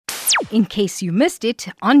in case you missed it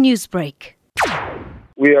on Newsbreak.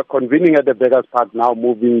 We are convening at the Beggars Park now,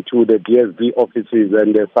 moving to the DSB offices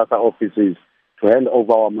and the SASSA offices to hand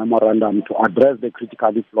over our memorandum to address the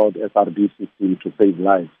critically flawed SRD system to save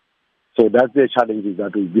lives. So that's the challenges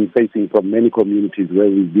that we've been facing from many communities where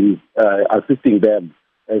we've been assisting them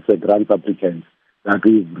as a grant applicant, that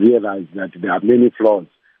we've realized that there are many flaws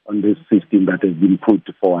on this system that has been put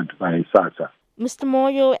forward by SASSA. Mr.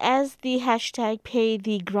 Moyo, as the hashtag Pay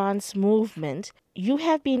the Grants movement, you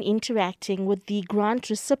have been interacting with the grant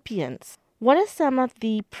recipients. What are some of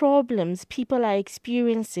the problems people are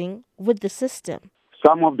experiencing with the system?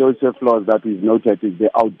 Some of those flaws that we've noted is the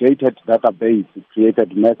outdated database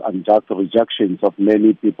created mass unjust rejections of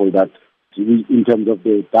many people that, in terms of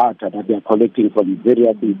the data that they are collecting from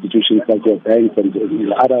various institutions like your banks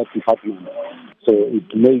and other departments. So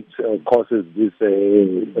it causes these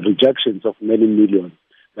rejections of many millions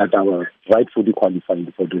that are rightfully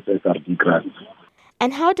qualified for this SRD grants.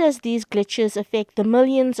 And how does these glitches affect the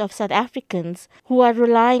millions of South Africans who are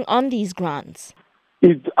relying on these grants?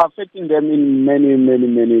 It's affecting them in many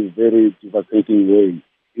very devastating ways,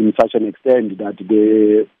 in such an extent that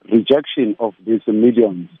the rejection of these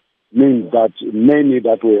millions means that many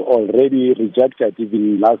that were already rejected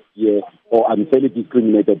even last year or unfairly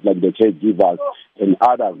discriminated, like the caregivers and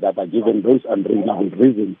others that are given those unreasonable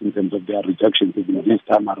reasons in terms of their rejections even this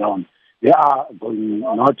time around, they are going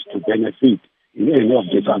not to benefit in any of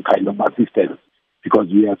this kind of assistance, because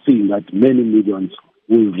we are seeing that many millions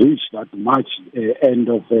will reach that much end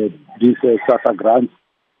of these SASSA grants,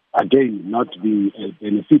 again, not be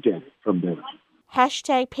benefited from them.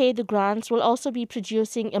 Hashtag Pay the Grants will also be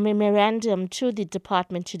producing a memorandum to the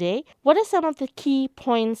department today. What are some of the key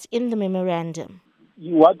points in the memorandum?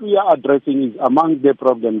 What we are addressing is among the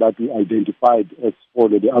problems that we identified as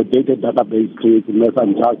follow: the outdated database creates less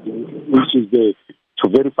unjust, which is to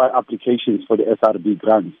verify applications for the SRD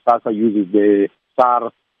grants. SASSA uses the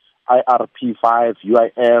SARS, IRP5,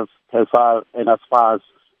 UIF, TESAL, and NSFAS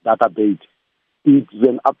database. If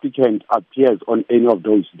an applicant appears on any of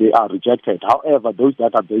those, they are rejected. However, those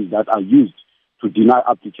databases that are used to deny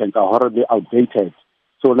applicants are already outdated.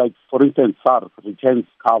 So, like, for instance, SARS returns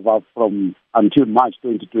cover from until March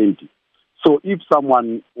 2020. So if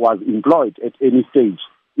someone was employed at any stage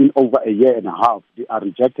in over a year and a half, they are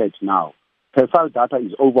rejected now. TESAL data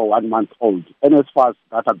is over 1 month old. NSFAS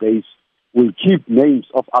database will keep names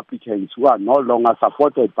of applicants who are no longer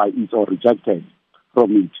supported by it or rejected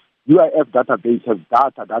from it. UIF database has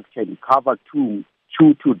data that can cover 2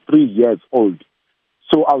 to 3 years old.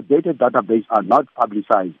 So outdated databases are not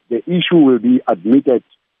publicized. The issue will be admitted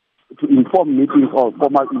to inform meetings or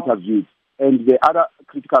formal interviews. And the other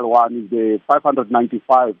critical one is the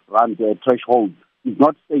 595 rand threshold is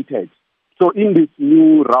not stated. So in this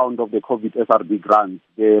new round of the COVID SRD grants,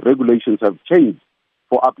 the regulations have changed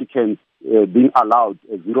for applicants being allowed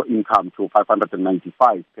zero income to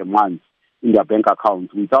 595 per month in their bank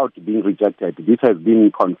accounts without being rejected. This has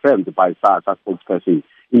been confirmed by SASSA spokesperson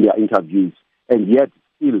in their interviews, and yet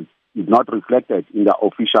still is not reflected in the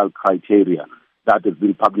official criteria that has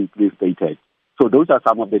been publicly stated. So those are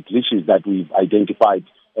some of the glitches that we've identified,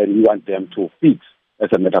 and we want them to fix as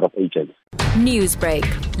a matter of urgency. Newsbreak,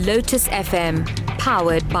 Lotus FM,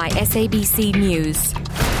 powered by SABC News.